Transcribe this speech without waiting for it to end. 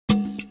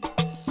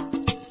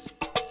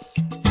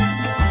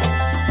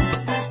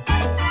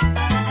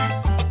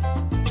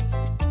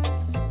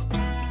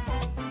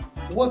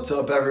What's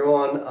up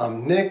everyone,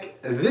 I'm Nick,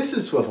 this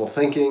is Swiftful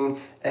Thinking,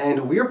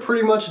 and we're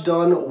pretty much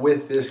done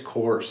with this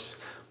course.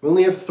 We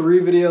only have 3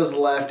 videos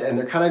left and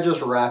they're kind of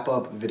just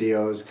wrap-up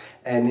videos,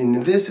 and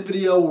in this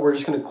video we're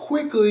just going to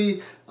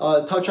quickly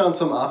touch on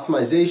some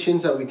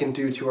optimizations that we can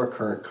do to our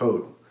current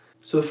code.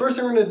 So the first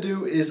thing we're going to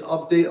do is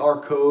update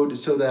our code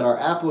so that our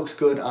app looks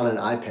good on an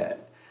iPad.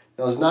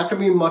 Now there's not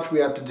going to be much we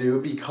have to do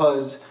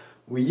because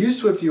we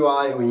use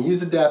SwiftUI and we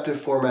use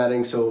adaptive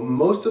formatting, so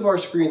most of our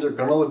screens are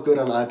going to look good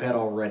on iPad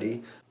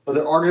already, but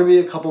there are going to be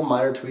a couple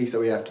minor tweaks that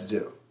we have to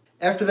do.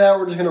 After that,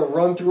 we're just going to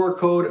run through our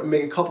code and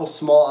make a couple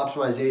small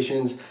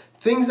optimizations,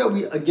 things that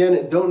we,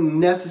 again,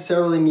 don't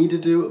necessarily need to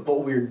do,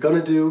 but we're going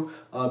to do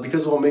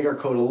because we'll make our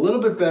code a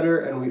little bit better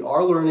and we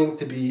are learning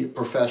to be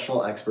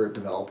professional expert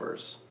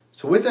developers.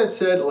 So with that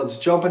said, let's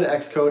jump into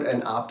Xcode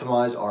and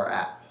optimize our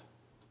app.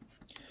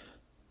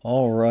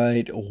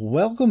 Alright,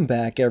 welcome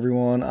back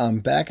everyone. I'm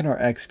back in our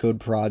Xcode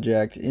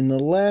project. In the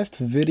last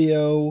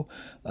video,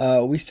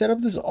 we set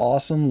up this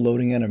awesome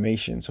loading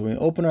animation. So when we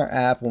open our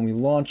app, when we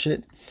launch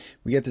it,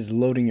 we get this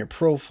loading your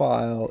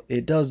profile.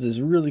 It does this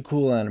really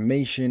cool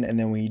animation, and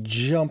then we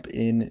jump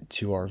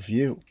into our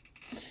view.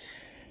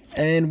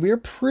 And we're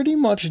pretty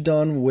much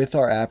done with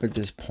our app at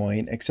this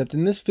point, except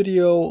in this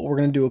video, we're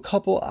going to do a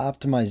couple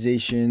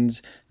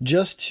optimizations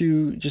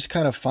just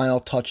kind of final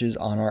touches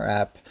on our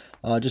app.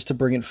 Just to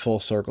bring it full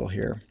circle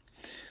here.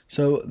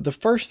 So the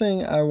first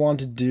thing I want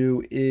to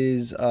do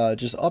is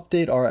just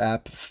update our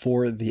app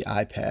for the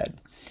iPad.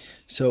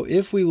 So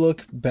if we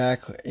look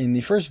back in the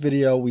first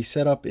video, we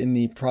set up in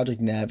the project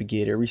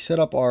navigator, we set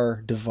up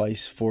our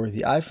device for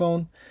the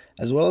iPhone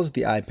as well as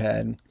the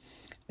iPad,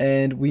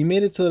 and we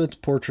made it so that it's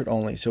portrait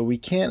only. So we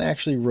can't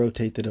actually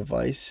rotate the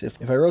device. If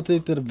I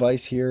rotate the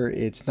device here,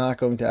 it's not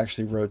going to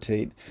actually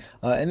rotate.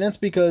 And that's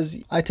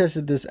because I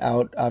tested this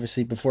out,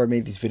 obviously, before I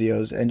made these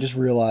videos and just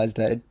realized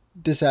that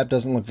this app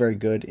doesn't look very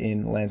good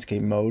in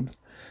landscape mode.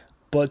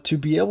 But to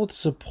be able to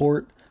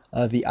support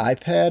the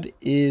iPad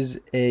is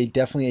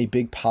definitely a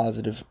big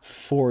positive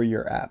for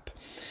your app.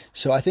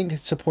 So I think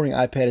supporting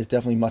iPad is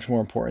definitely much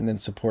more important than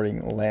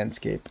supporting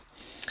landscape.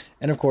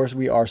 And of course,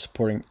 we are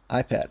supporting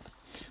iPad.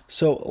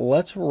 So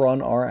let's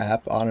run our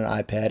app on an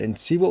iPad and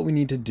see what we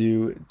need to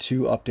do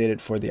to update it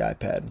for the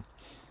iPad.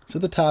 So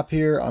at the top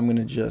here, I'm going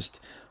to just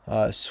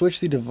switch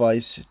the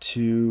device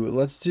to,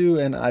 let's do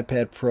an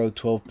iPad Pro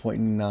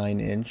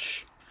 12.9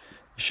 inch.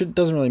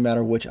 Doesn't really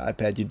matter which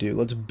iPad you do.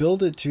 Let's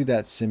build it to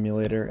that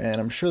simulator,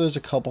 and I'm sure there's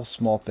a couple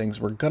small things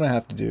we're going to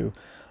have to do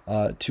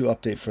to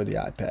update for the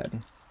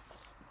iPad.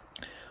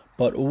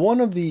 But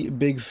one of the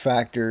big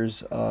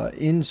factors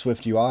in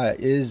SwiftUI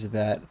is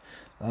that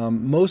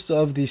most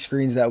of the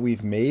screens that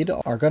we've made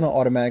are going to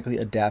automatically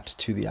adapt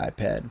to the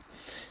iPad.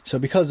 So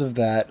because of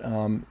that,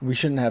 we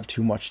shouldn't have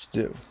too much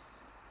to do.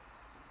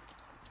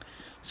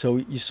 So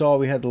you saw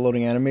we had the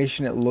loading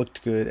animation, it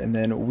looked good, and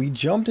then we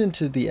jumped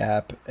into the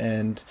app,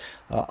 and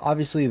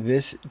obviously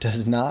this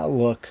does not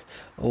look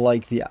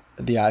like the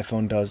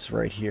iPhone does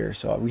right here.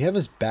 So we have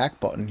this back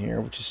button here,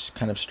 which is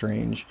kind of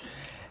strange.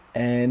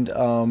 And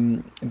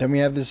then we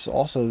have this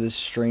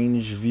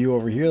strange view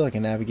over here, like a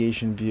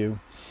navigation view.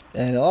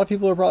 And a lot of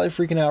people are probably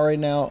freaking out right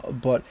now,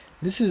 but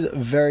this is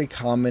very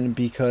common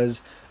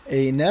because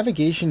a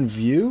navigation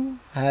view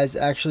has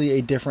actually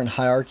a different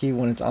hierarchy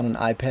when it's on an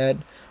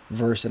iPad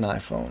versus an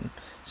iPhone.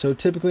 So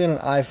typically on an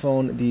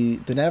iPhone,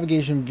 the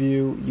navigation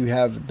view, you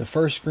have the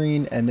first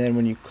screen, and then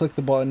when you click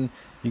the button,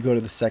 you go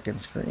to the second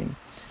screen.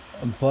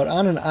 But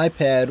on an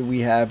iPad,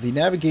 we have the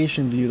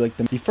navigation view, like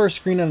the first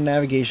screen on a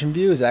navigation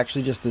view is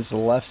actually just this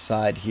left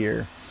side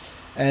here.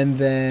 And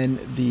then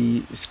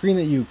the screen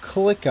that you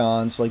click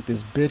on, so like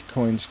this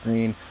Bitcoin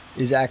screen,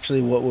 is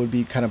actually what would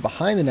be kind of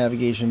behind the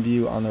navigation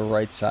view on the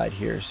right side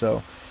here.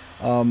 So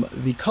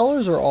the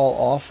colors are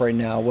all off right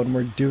now when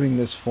we're doing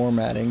this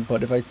formatting,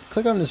 but if I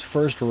click on this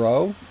first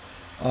row,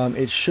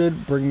 it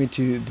should bring me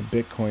to the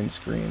Bitcoin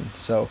screen.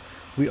 So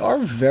we are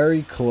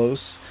very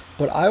close,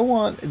 but I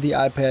want the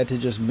iPad to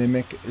just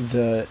mimic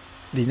the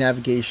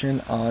navigation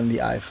on the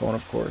iPhone,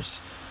 of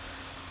course.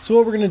 So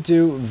what we're going to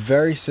do,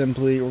 very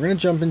simply, we're going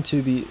to jump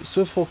into the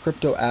SwiftUI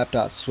Crypto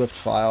App.swift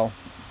file.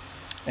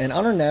 And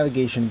on our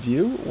navigation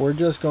view, we're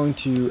just going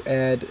to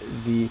add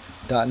the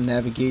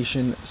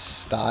 .navigation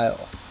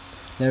style.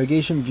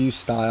 Navigation view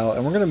style,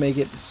 and we're going to make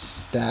it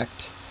stack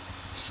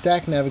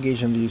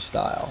navigation view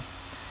style.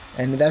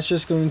 And that's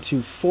just going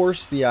to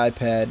force the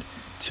iPad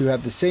to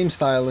have the same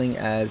styling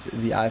as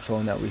the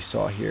iPhone that we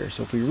saw here.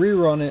 So if we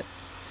rerun it,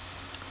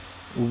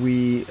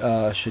 we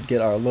should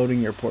get our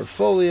loading your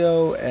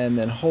portfolio, and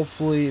then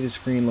hopefully the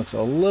screen looks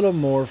a little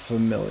more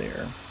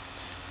familiar,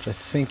 which I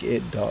think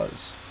it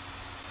does.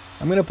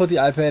 I'm going to put the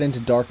iPad into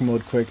dark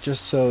mode quick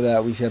just so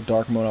that we have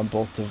dark mode on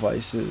both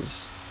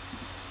devices.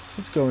 So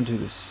let's go into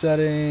the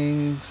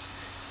settings,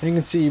 and you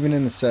can see even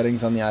in the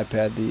settings on the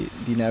iPad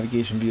the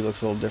navigation view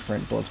looks a little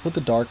different, but let's put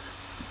the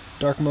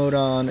dark mode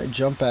on,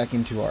 jump back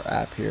into our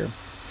app here,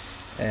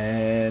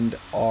 and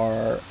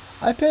our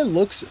iPad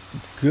looks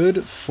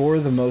good for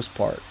the most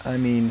part. I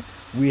mean,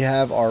 we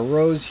have our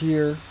rows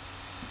here.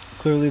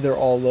 Clearly they're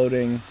all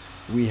loading.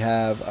 We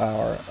have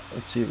our,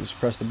 let's see, let's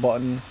press the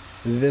button.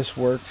 This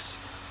works.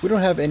 We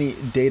don't have any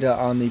data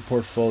on the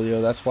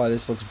portfolio. That's why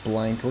this looks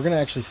blank. We're going to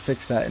actually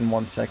fix that in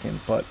 1 second.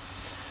 But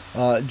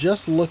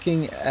just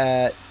looking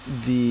at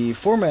the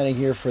formatting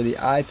here for the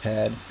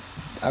iPad,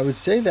 I would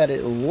say that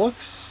it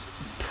looks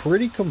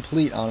pretty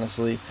complete,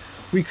 honestly.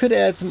 We could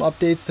add some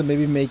updates to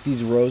maybe make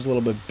these rows a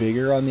little bit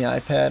bigger on the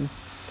iPad.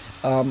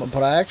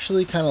 But I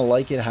actually kind of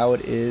like it how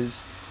it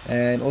is.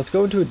 And let's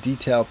go into a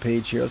detail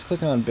page here. Let's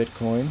click on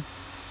Bitcoin.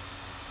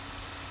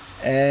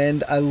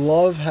 And I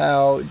love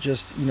how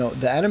just, you know,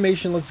 the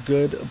animation looks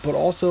good, but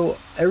also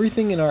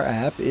everything in our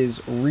app is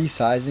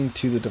resizing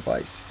to the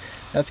device.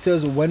 That's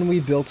because when we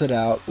built it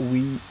out,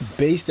 we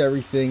based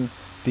everything.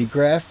 The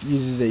graph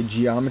uses a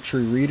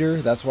geometry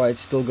reader. That's why it's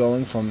still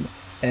going from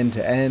end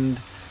to end.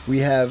 We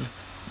have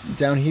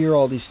down here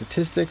all these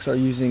statistics are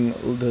using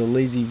the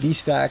lazy V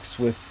stacks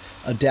with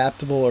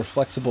adaptable or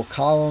flexible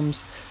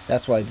columns.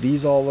 That's why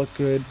these all look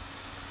good.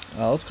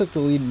 Let's click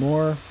delete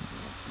more.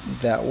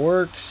 That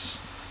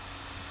works.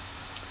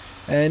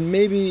 And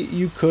maybe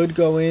you could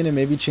go in and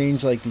maybe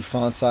change like the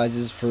font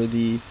sizes for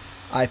the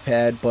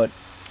iPad, but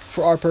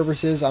for our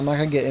purposes, I'm not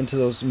going to get into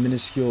those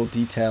minuscule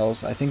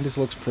details. I think this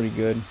looks pretty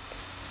good.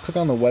 Let's click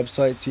on the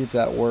website, see if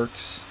that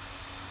works.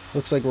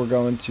 Looks like we're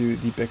going to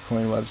the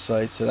Bitcoin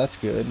website, so that's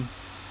good.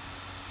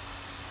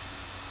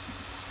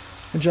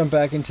 We'll jump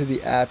back into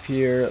the app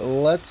here.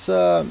 Let's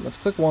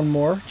click one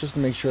more just to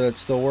make sure that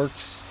still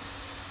works.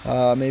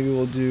 Maybe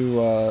we'll do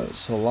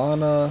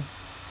Solana.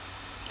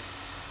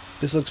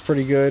 This looks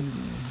pretty good.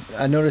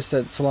 I noticed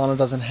that Solana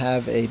doesn't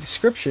have a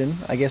description.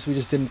 I guess we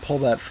just didn't pull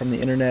that from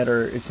the internet,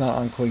 or it's not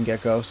on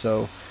CoinGecko,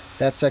 so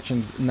that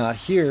section's not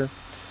here.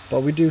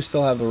 But we do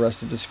still have the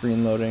rest of the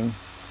screen loading.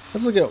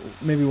 Let's look at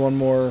maybe one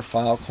more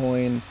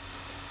Filecoin.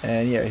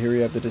 And yeah, here we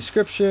have the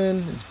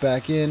description. It's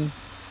back in.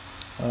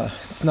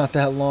 It's not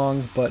that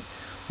long, but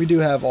we do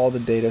have all the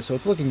data, so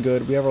it's looking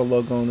good. We have our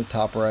logo in the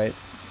top right.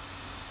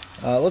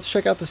 Let's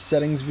check out the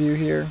settings view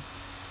here.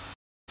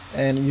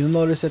 And you'll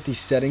notice that the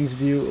settings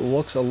view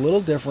looks a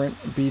little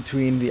different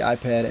between the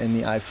iPad and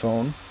the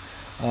iPhone.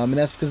 And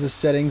that's because the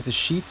settings, the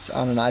sheets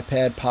on an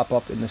iPad pop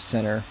up in the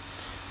center.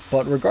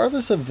 But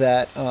regardless of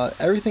that,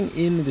 everything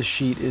in the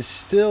sheet is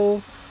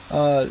still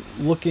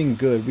looking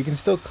good. We can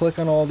still click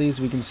on all these.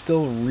 We can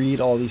still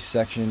read all these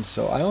sections.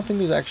 So I don't think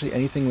there's actually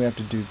anything we have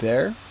to do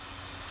there.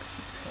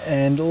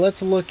 And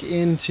let's look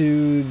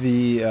into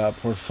the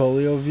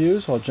portfolio view.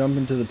 So I'll jump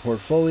into the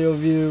portfolio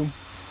view.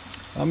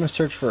 I'm going to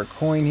search for a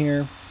coin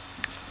here.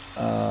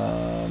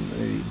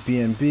 Maybe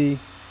BNB.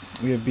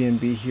 We have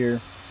BNB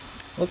here.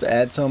 Let's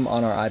add some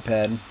on our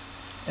iPad.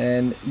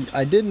 And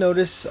I did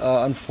notice,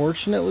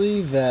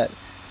 unfortunately, that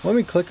when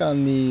we click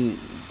on the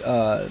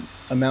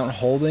amount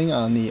holding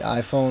on the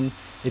iPhone,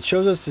 it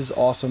shows us this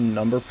awesome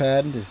number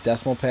pad, this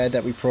decimal pad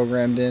that we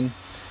programmed in.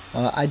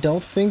 I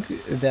don't think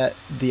that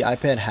the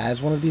iPad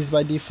has one of these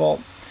by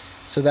default,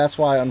 so that's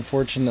why,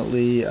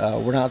 unfortunately,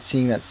 we're not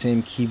seeing that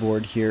same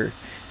keyboard here.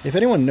 If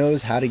anyone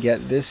knows how to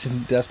get this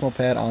decimal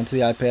pad onto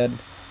the iPad,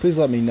 please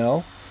let me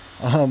know.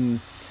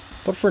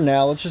 But for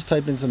now, let's just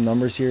type in some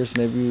numbers here. So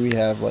maybe we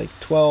have like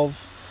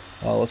 12.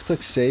 Let's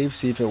click save,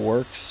 see if it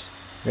works.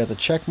 We got the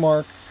check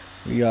mark.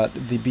 We got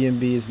the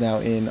BNB is now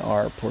in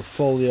our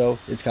portfolio.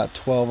 It's got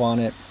 12 on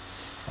it.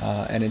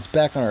 And it's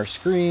back on our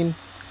screen.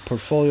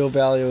 Portfolio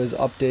value is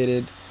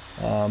updated.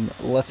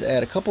 Let's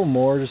add a couple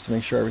more just to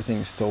make sure everything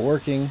is still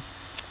working.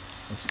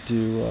 Let's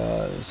do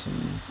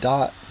some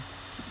dot.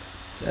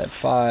 Let's add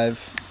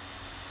 5.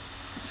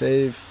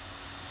 Save.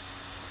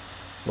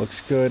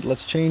 Looks good.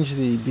 Let's change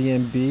the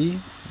BNB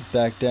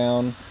back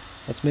down.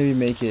 Let's maybe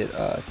make it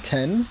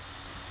 10.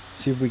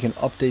 See if we can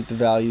update the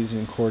values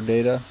in core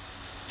data.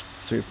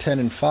 So we have 10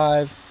 and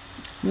 5.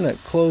 I'm going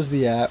to close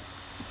the app.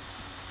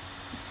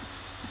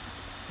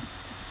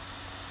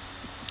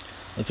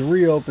 Let's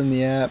reopen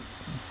the app.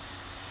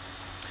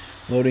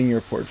 Loading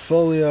your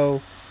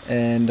portfolio.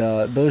 And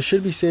those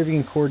should be saving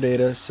in core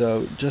data.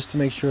 So just to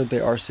make sure that they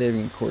are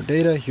saving in core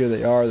data, here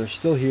they are. They're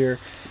still here.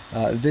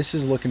 This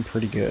is looking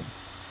pretty good.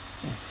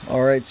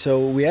 Alright, so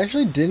we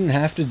actually didn't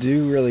have to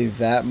do really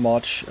that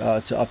much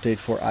to update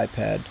for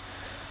iPad.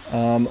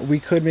 We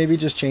could maybe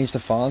just change the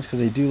fonts because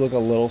they do look a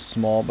little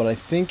small, but I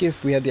think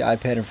if we had the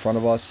iPad in front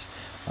of us,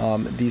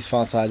 these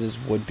font sizes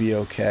would be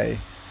okay.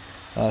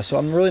 So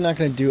I'm really not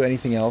going to do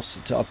anything else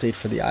to update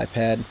for the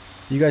iPad.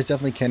 You guys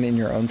definitely can in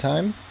your own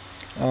time.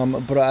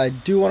 But I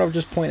do want to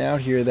just point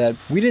out here that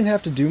we didn't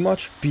have to do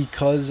much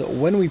because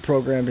when we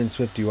programmed in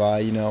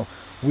SwiftUI, you know,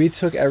 we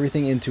took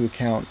everything into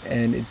account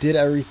and it did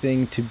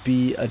everything to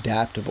be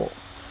adaptable,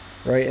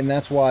 right? And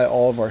that's why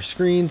all of our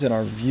screens and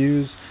our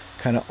views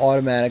kind of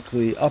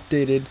automatically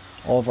updated.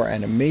 All of our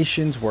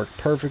animations work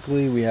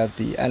perfectly. We have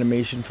the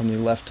animation from the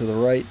left to the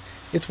right.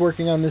 It's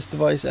working on this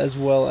device as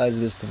well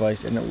as this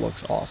device, and it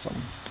looks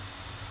awesome.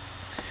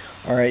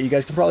 All right, you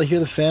guys can probably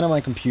hear the fan on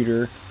my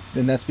computer,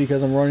 and that's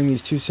because I'm running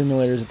these two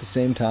simulators at the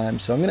same time.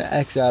 So I'm going to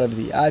X out of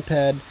the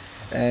iPad,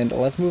 and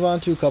let's move on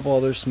to a couple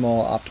other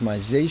small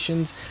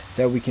optimizations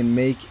that we can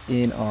make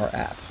in our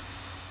app.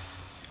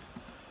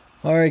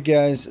 Alright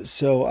guys,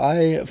 so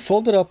I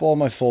folded up all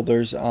my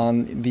folders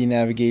on the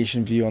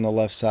navigation view on the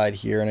left side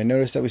here, and I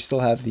noticed that we still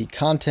have the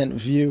content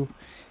view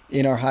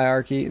in our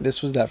hierarchy.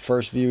 This was that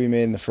first view we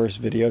made in the first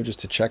video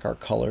just to check our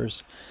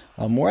colors.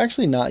 We're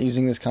actually not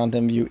using this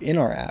content view in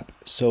our app,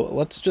 so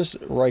let's just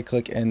right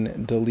click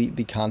and delete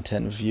the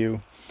content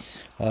view.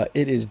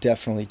 It is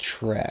definitely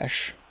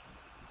trash.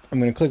 I'm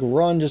going to click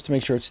run just to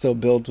make sure it still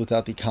builds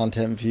without the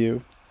content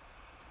view.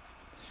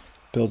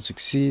 Build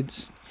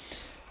succeeds.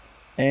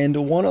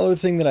 And one other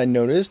thing that I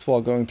noticed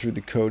while going through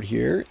the code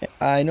here,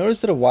 I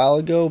noticed it a while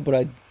ago, but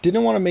I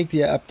didn't want to make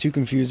the app too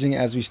confusing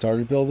as we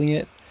started building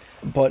it.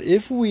 But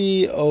if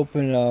we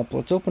open up,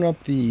 let's open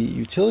up the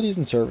utilities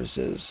and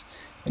services.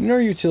 And in our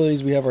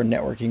utilities, we have our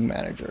networking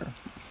manager.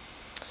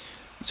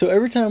 So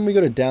every time we go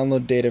to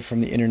download data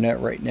from the internet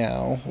right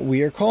now,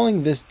 we are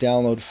calling this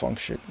download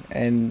function.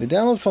 And the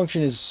download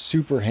function is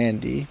super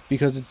handy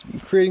because it's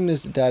creating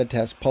this data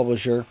task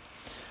publisher.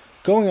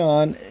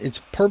 It's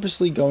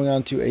purposely going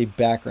on to a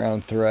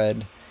background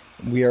thread.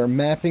 We are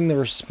mapping the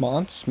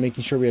response,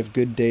 making sure we have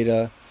good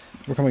data.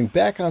 We're coming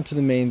back onto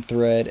the main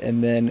thread,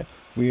 and then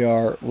we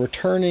are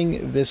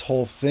returning this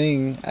whole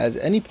thing as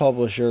any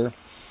publisher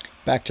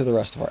back to the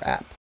rest of our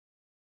app.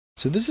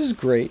 So this is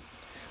great,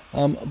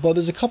 but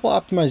there's a couple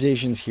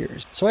optimizations here.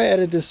 So I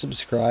added this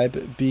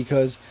subscribe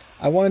because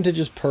I wanted to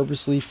just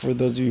purposely, for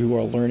those of you who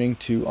are learning,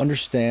 to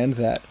understand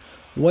that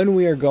when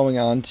we are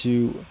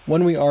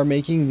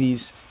making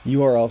these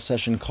URL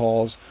session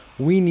calls,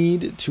 we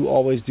need to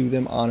always do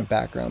them on a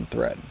background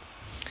thread.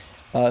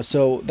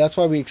 So that's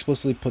why we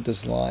explicitly put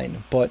this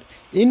line. But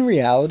in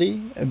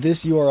reality,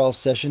 this URL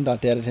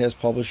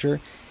session.dataTaskPublisher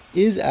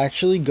is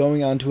actually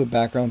going onto a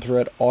background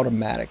thread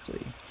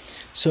automatically.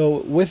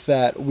 So with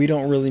that, we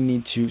don't really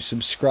need to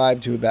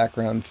subscribe to a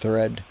background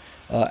thread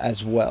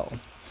as well.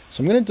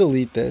 So I'm going to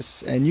delete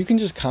this, and you can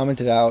just comment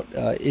it out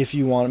if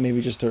you want,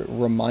 maybe just a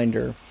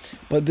reminder.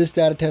 But this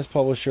data task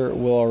publisher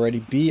will already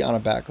be on a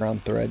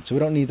background thread, so we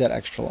don't need that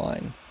extra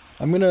line.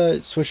 I'm going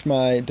to switch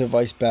my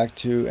device back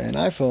to an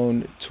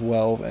iPhone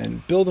 12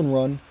 and build and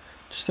run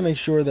just to make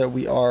sure that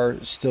we are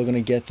still going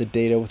to get the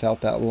data without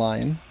that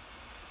line.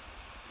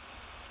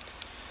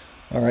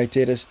 Alright,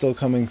 data is still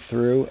coming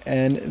through,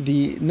 and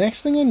the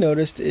next thing I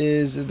noticed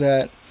is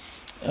that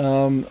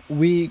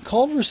we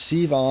called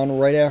receive on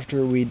right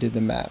after we did the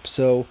map.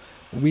 So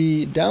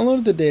we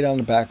downloaded the data on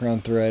the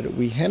background thread,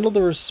 we handled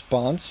the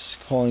response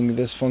calling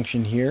this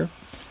function here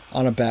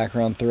on a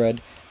background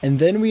thread, and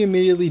then we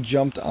immediately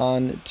jumped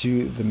on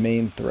to the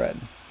main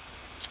thread.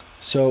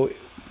 So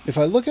if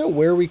I look at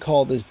where we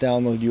call this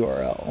download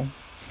URL,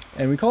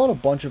 and we call it a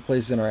bunch of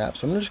places in our app,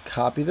 so I'm going to just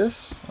copy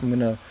this. I'm going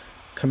to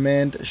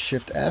Command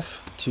Shift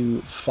F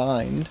to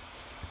find,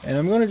 and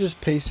I'm going to just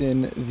paste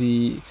in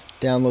the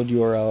download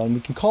URL, and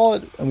we can call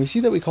it, and we see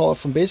that we call it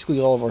from basically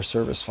all of our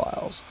service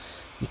files.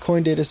 The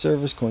coin data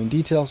service, coin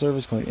detail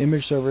service, coin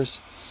image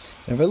service.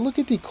 And if I look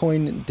at the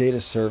coin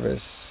data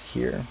service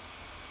here,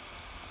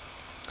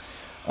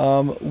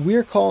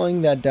 we're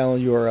calling that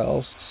download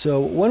URL.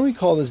 So when we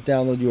call this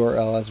download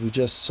URL, as we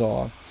just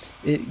saw,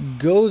 it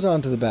goes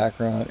onto the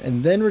background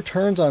and then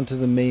returns onto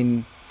the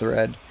main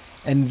thread,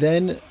 and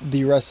then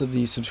the rest of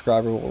the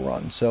subscriber will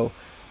run. So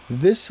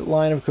this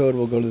line of code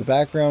will go to the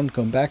background,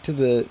 come back to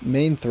the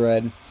main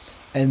thread,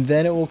 and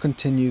then it will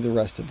continue the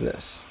rest of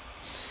this.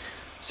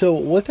 So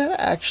what that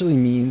actually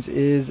means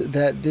is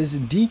that this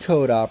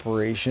decode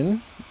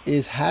operation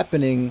is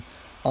happening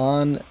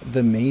on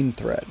the main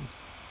thread.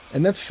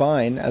 And that's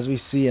fine, as we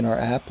see in our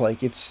app,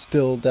 like it's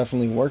still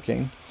definitely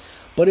working.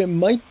 But it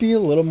might be a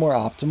little more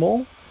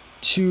optimal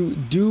to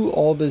do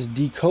all this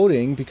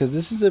decoding, because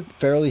this is a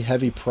fairly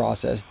heavy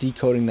process,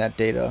 decoding that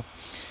data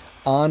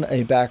on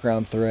a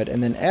background thread,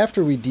 and then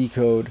after we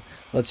decode,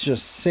 let's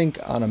just sync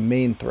on a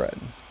main thread.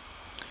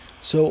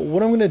 So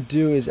what I'm going to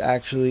do is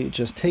actually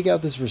just take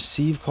out this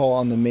receive call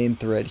on the main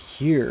thread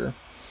here,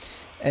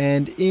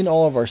 and in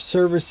all of our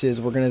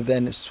services we're going to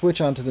then switch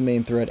onto the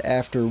main thread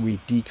after we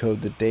decode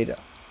the data.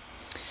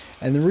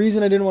 And the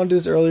reason I didn't want to do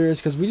this earlier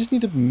is because we just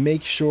need to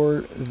make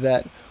sure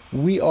that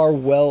we are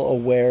well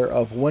aware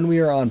of when we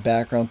are on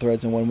background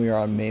threads and when we are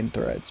on main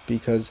threads,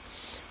 because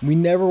we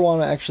never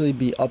want to actually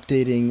be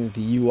updating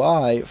the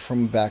UI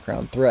from a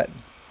background thread.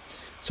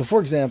 So for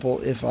example,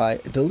 if I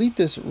delete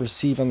this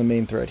receive on the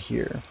main thread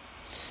here,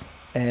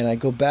 and I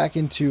go back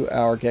into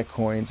our get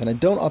coins and I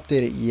don't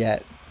update it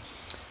yet,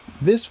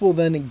 this will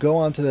then go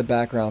onto the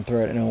background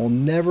thread and it will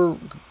never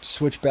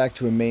switch back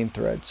to a main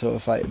thread. So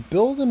if I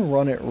build and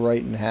run it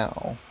right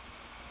now,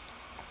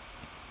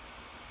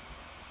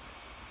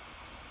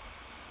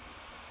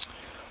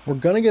 we're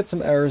going to get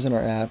some errors in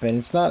our app, and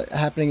it's not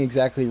happening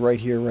exactly right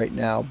here, right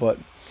now, but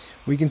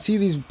we can see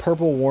these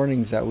purple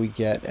warnings that we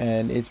get,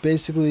 and it's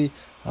basically,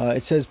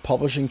 it says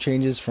publishing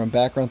changes from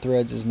background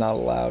threads is not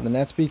allowed. And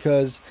that's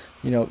because,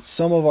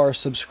 some of our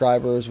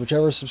subscribers,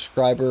 whichever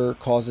subscriber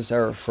caused this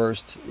error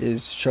first,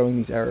 is showing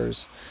these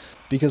errors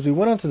because we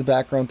went onto the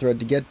background thread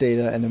to get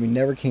data and then we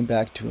never came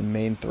back to a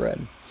main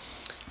thread.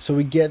 So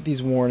we get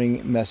these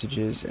warning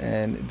messages,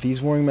 and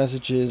these warning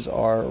messages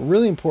are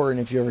really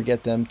important if you ever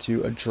get them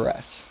to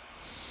address.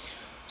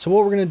 So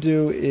what we're going to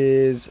do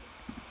is,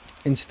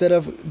 instead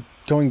of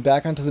going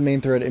back onto the main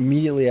thread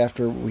immediately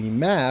after we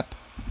map,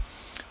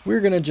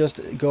 we're going to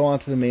just go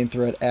onto the main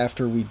thread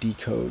after we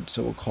decode.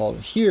 So we'll call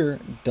it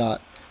here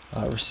dot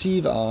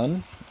receive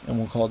on, and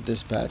we'll call it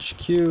dispatch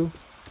queue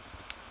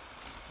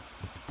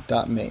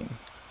dot main.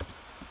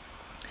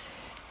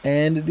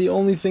 And the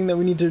only thing that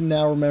we need to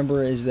now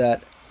remember is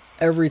that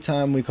every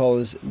time we call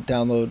this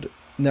download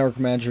network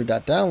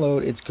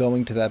manager.download, it's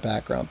going to that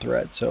background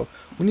thread. So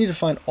we need to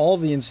find all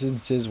the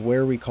instances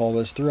where we call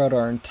this throughout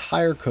our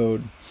entire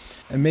code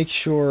and make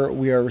sure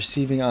we are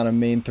receiving on a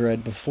main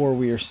thread before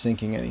we are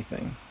syncing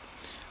anything.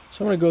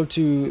 So I'm going to go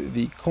to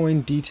the coin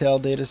detail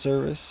data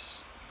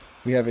service.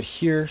 We have it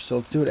here, so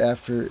let's do it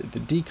after the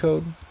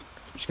decode.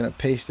 I'm just going to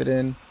paste it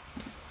in.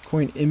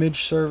 Coin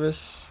image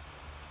service.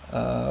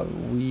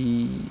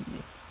 We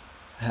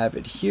have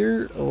it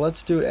here.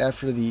 Let's do it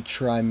after the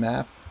try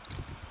map.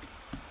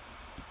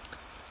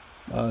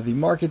 The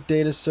market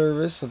data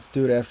service, let's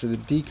do it after the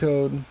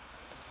decode,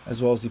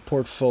 as well as the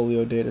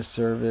portfolio data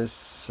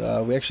service.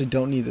 We actually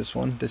don't need this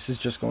one. This is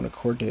just going to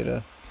core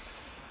data.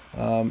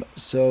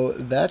 So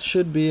that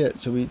should be it.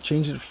 So we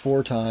changed it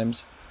 4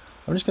 times.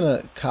 I'm just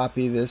going to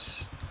copy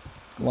this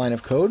line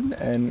of code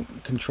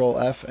and Control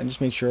F and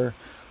just make sure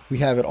we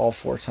have it all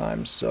 4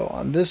 times. So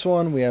on this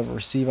one, we have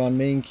receive on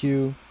main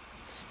queue.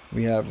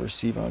 We have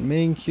receive on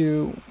main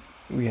queue.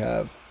 We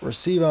have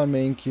receive on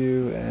main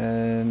queue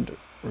and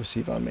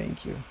receive on main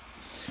queue.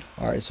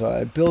 All right, so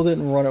I build it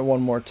and run it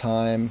one more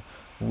time.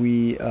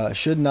 We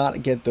should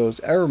not get those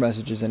error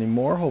messages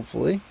anymore,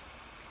 hopefully.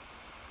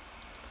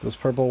 Those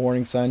purple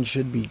warning signs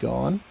should be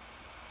gone.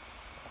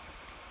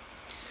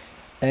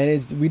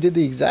 And we did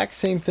the exact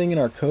same thing in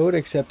our code,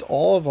 except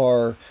all of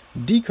our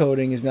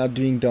decoding is now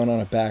being done on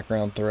a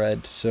background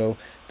thread. So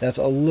that's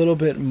a little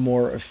bit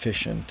more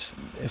efficient.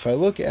 If I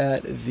look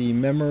at the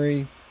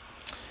memory,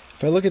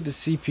 if I look at the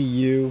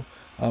CPU,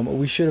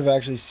 we should have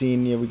actually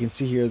seen, we can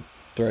see here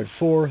thread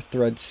 4,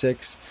 thread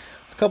 6,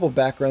 a couple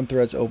background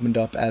threads opened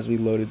up as we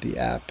loaded the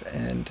app,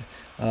 and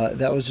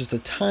that was just a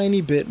tiny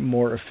bit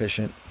more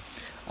efficient.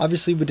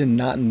 Obviously, we did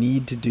not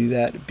need to do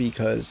that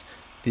because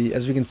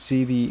as we can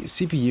see, the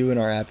CPU in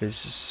our app is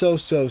so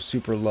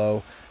super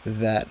low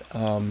that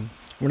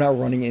we're not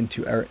running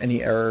into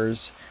any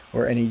errors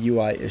or any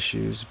UI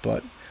issues.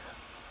 But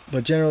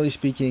generally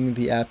speaking,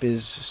 the app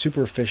is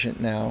super efficient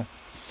now.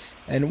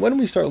 And when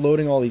we start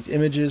loading all these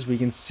images, we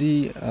can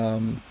see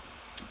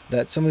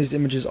that some of these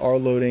images are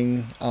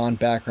loading on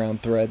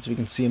background threads. We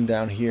can see them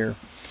down here,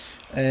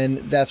 and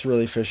that's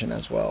really efficient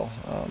as well.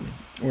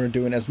 We're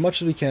doing as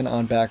much as we can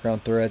on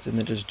background threads and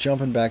then just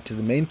jumping back to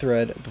the main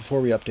thread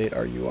before we update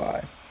our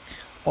UI.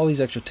 All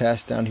these extra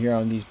tasks down here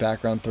on these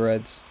background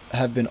threads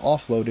have been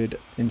offloaded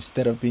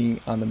instead of being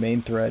on the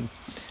main thread.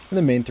 And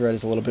the main thread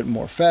is a little bit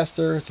more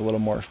faster, it's a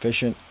little more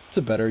efficient, it's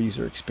a better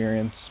user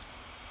experience.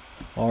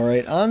 All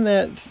right, on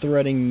that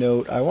threading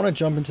note, I want to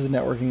jump into the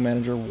networking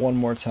manager one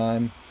more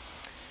time.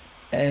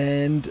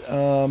 And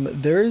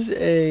there's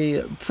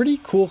a pretty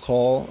cool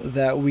call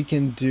that we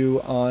can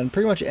do on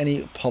pretty much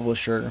any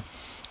publisher,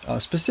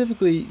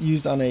 specifically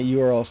used on a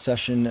URL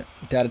session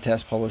data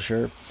task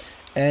publisher,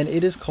 and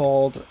it is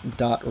called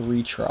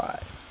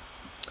 .retry.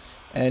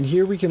 And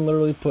here we can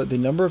literally put the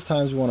number of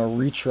times we want to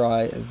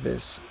retry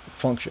this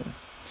function.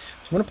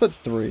 So I'm going to put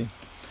 3,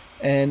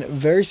 and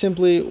very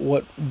simply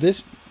what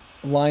this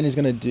line is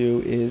going to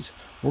do is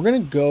we're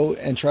going to go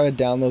and try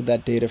to download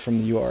that data from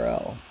the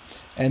URL.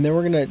 And then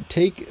we're going to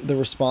take the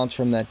response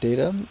from that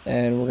data,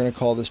 and we're going to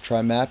call this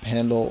try map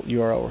handle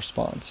URL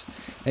response.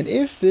 And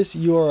if this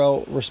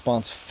URL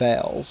response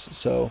fails,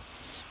 so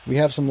we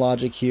have some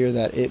logic here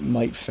that it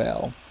might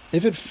fail.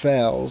 If it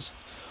fails,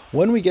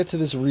 when we get to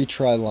this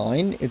retry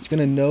line, it's going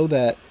to know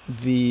that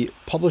the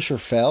publisher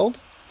failed,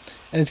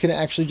 and it's going to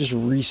actually just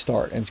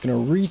restart, and it's going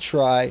to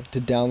retry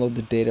to download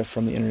the data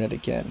from the internet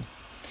again.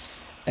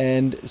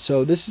 And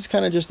so this is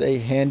kind of just a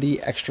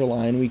handy extra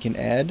line we can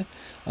add,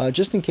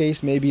 just in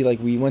case maybe like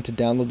we went to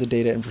download the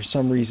data and for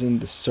some reason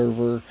the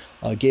server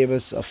gave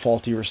us a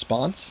faulty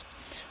response.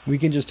 We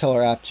can just tell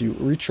our app to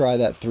retry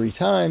that 3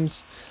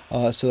 times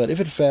so that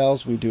if it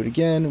fails, we do it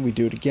again,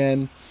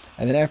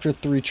 and then after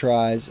 3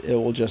 tries, it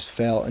will just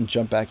fail and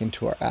jump back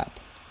into our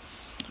app.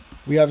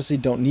 We obviously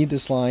don't need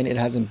this line, it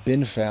hasn't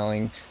been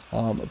failing,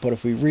 but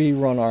if we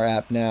rerun our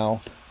app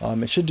now,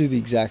 it should do the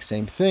exact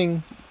same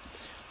thing.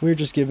 We're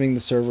just giving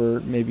the server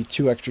maybe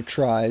 2 extra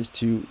tries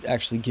to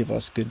actually give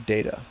us good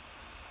data.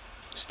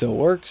 Still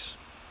works.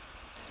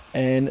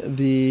 And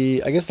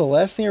I guess the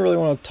last thing I really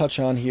want to touch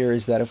on here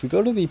is that if we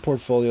go to the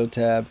portfolio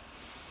tab,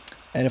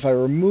 and if I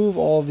remove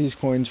all of these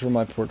coins from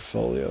my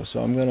portfolio,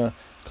 so I'm going to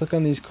click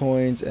on these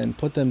coins and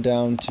put them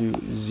down to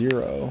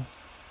 0.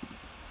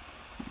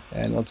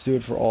 And let's do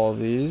it for all of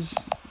these.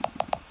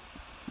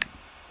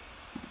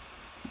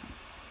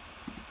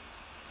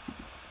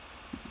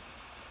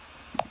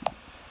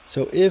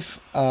 So if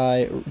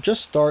I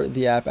just start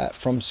the app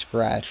from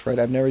scratch, right,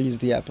 I've never used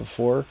the app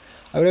before,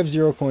 I would have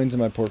 0 coins in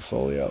my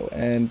portfolio.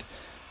 And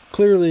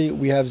clearly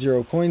we have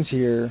 0 coins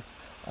here,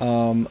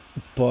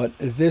 but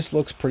this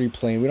looks pretty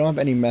plain. We don't have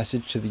any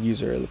message to the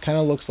user. It kind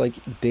of looks like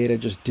data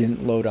just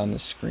didn't load on the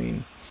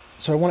screen.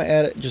 So I want to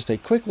add just a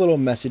quick little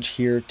message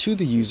here to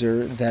the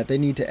user that they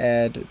need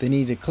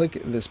to click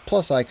this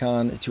plus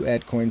icon to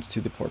add coins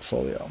to the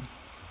portfolio.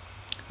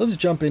 Let's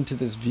jump into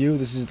this view.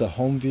 This is the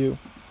home view.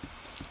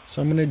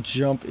 So I'm going to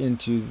jump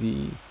into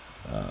the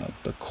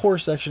core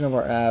section of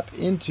our app,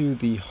 into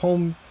the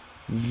home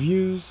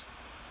views,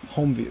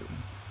 home view.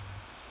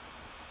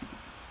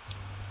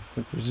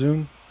 Click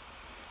resume.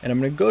 And I'm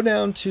going to go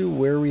down to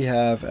where we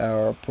have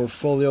our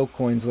portfolio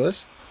coins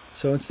list.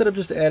 So instead of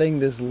just adding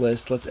this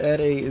list, let's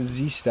add a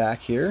Z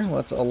stack here.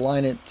 Let's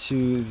align it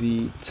to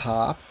the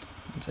top.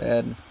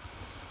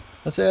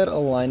 Let's add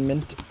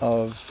alignment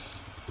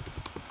of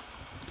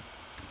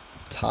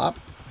top.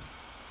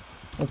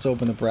 Let's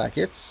open the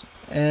brackets.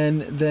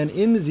 And then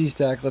in the Z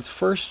stack, let's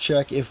first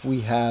check if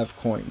we have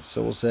coins.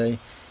 So we'll say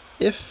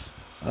if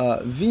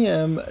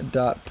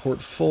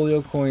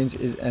vm.portfolio coins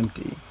is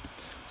empty.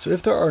 So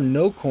if there are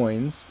no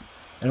coins,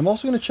 and I'm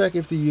also going to check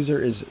if the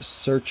user is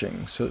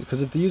searching. So,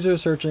 because if the user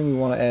is searching, we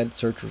want to add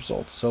search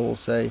results. So we'll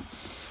say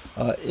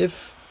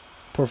if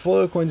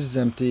portfolio coins is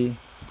empty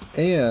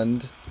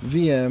and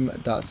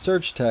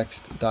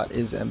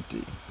vm.searchText.is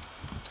empty.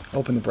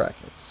 Open the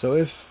brackets. So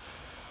if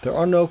there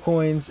are no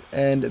coins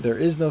and there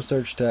is no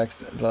search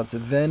text, let's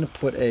then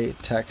put a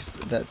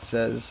text that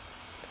says,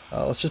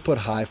 let's just put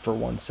hi for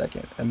 1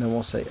 second. And then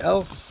we'll say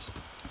else.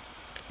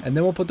 And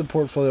then we'll put the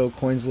portfolio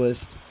coins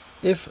list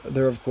if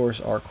there, of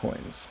course, are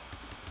coins.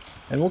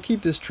 And we'll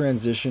keep this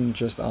transition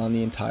just on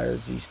the entire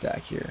Z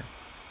stack here.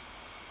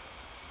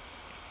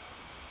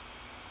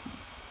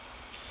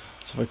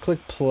 So if I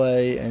click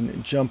play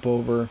and jump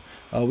over,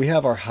 we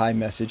have our hi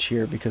message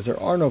here because there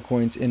are no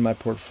coins in my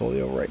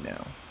portfolio right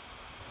now.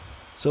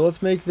 So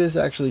let's make this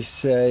actually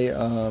say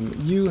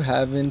you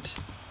haven't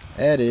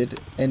added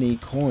any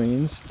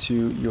coins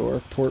to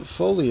your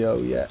portfolio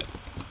yet.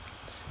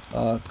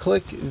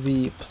 Click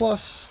the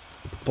plus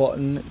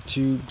button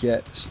to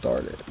get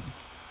started.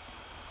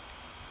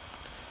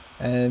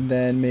 And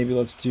then maybe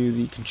let's do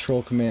the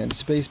control command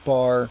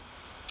spacebar,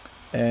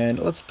 and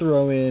let's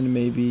throw in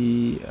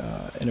maybe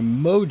an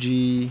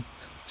emoji.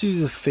 Let's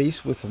use a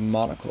face with a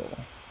monocle,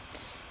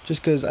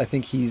 just because I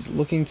think he's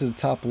looking to the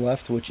top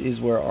left, which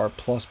is where our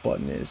plus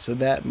button is. So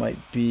that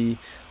might be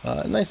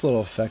a nice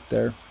little effect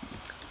there.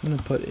 I'm going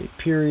to put a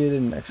period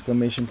and an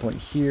exclamation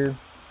point here.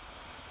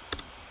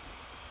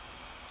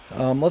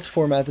 Let's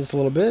format this a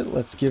little bit.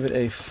 Let's give it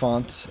a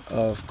font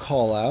of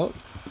call out.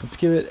 Let's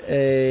give it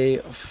a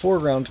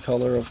foreground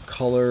color of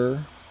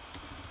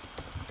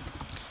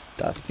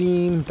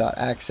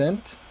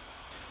color.theme.accent.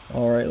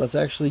 All right, let's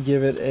actually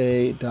give it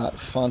a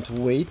 .font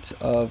weight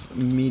of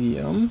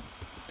medium.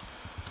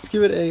 Let's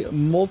give it a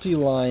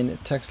multi-line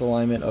text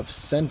alignment of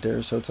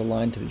center, so it's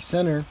aligned to the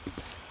center.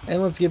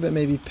 And let's give it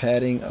maybe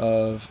padding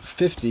of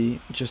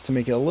 50, just to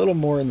make it a little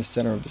more in the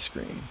center of the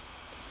screen.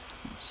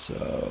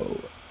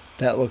 So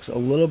that looks a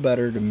little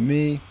better to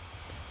me.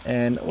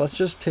 And let's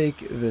just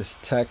take this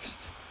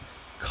text,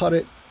 cut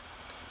it.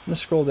 I'm going to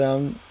scroll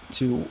down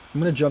to, I'm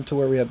going to jump to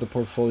where we have the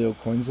portfolio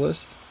coins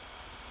list.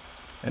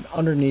 And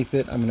underneath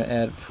it, I'm going to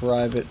add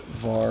private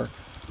var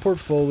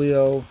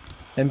portfolio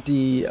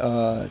empty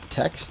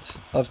text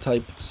of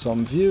type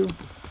SumView,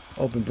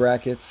 open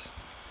brackets.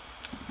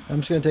 I'm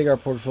just going to take our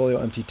portfolio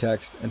empty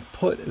text and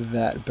put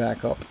that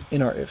back up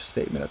in our if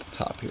statement at the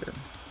top here.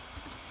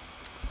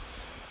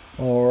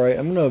 Alright,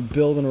 I'm going to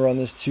build and run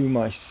this to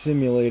my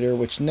simulator,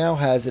 which now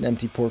has an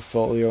empty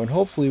portfolio, and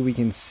hopefully we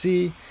can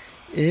see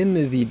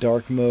in the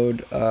dark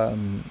mode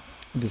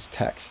this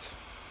text.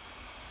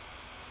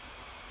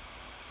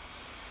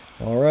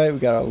 Alright, we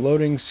got our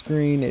loading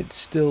screen. It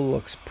still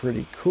looks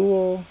pretty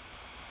cool.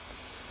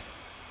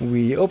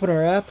 We open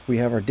our app, we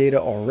have our data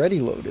already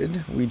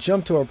loaded. We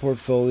jump to our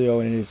portfolio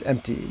and it is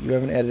empty. You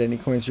haven't added any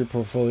coins to your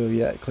portfolio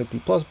yet. Click the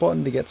plus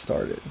button to get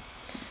started.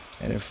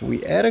 And if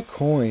we add a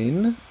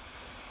coin,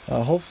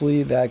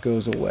 hopefully that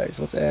goes away.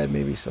 So let's add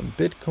maybe some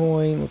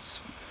Bitcoin.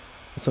 Let's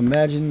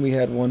imagine we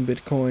had 1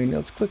 Bitcoin.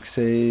 Let's click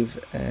save,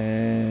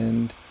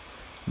 and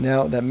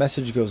now that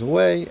message goes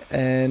away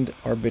and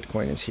our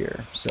Bitcoin is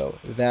here. So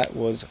that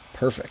was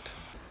perfect.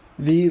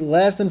 The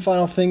last and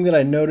final thing that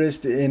I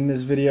noticed in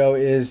this video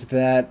is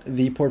that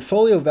the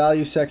portfolio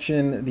value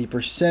section, the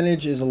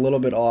percentage is a little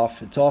bit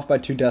off. It's off by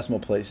 2 decimal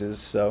places.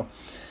 So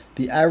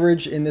the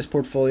average in this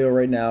portfolio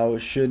right now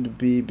should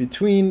be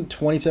between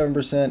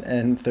 27%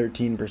 and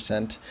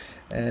 13%.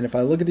 And if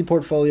I look at the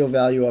portfolio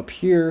value up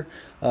here,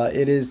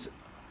 it is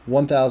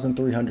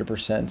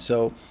 1,300%.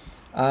 So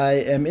I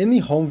am in the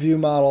home view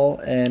model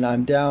and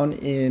I'm down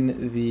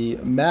in the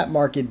map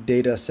market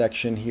data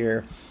section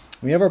here.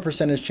 We have our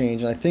percentage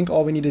change, and I think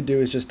all we need to do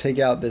is just take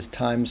out this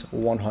times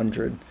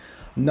 100.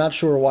 I'm not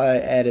sure why I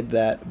added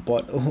that,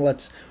 but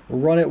let's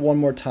run it one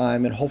more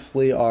time and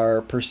hopefully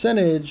our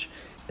percentage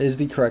is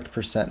the correct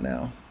percent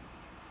now.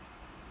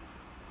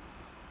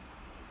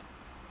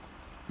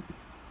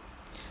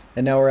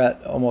 and now we're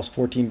at almost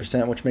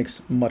 14%, which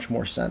makes much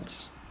more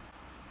sense.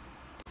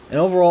 And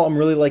overall, I'm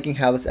really liking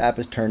how this app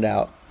has turned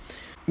out.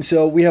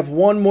 So we have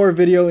one more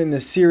video in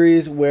this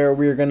series where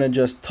we're going to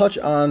just touch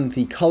on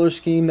the color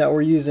scheme that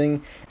we're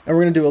using, and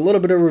we're going to do a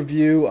little bit of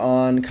review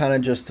on kind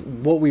of just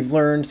what we've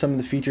learned, some of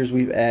the features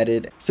we've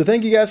added. So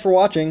thank you guys for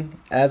watching.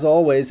 As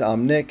always,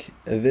 I'm Nick,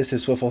 this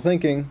is Swiftful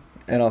Thinking,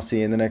 and I'll see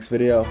you in the next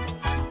video.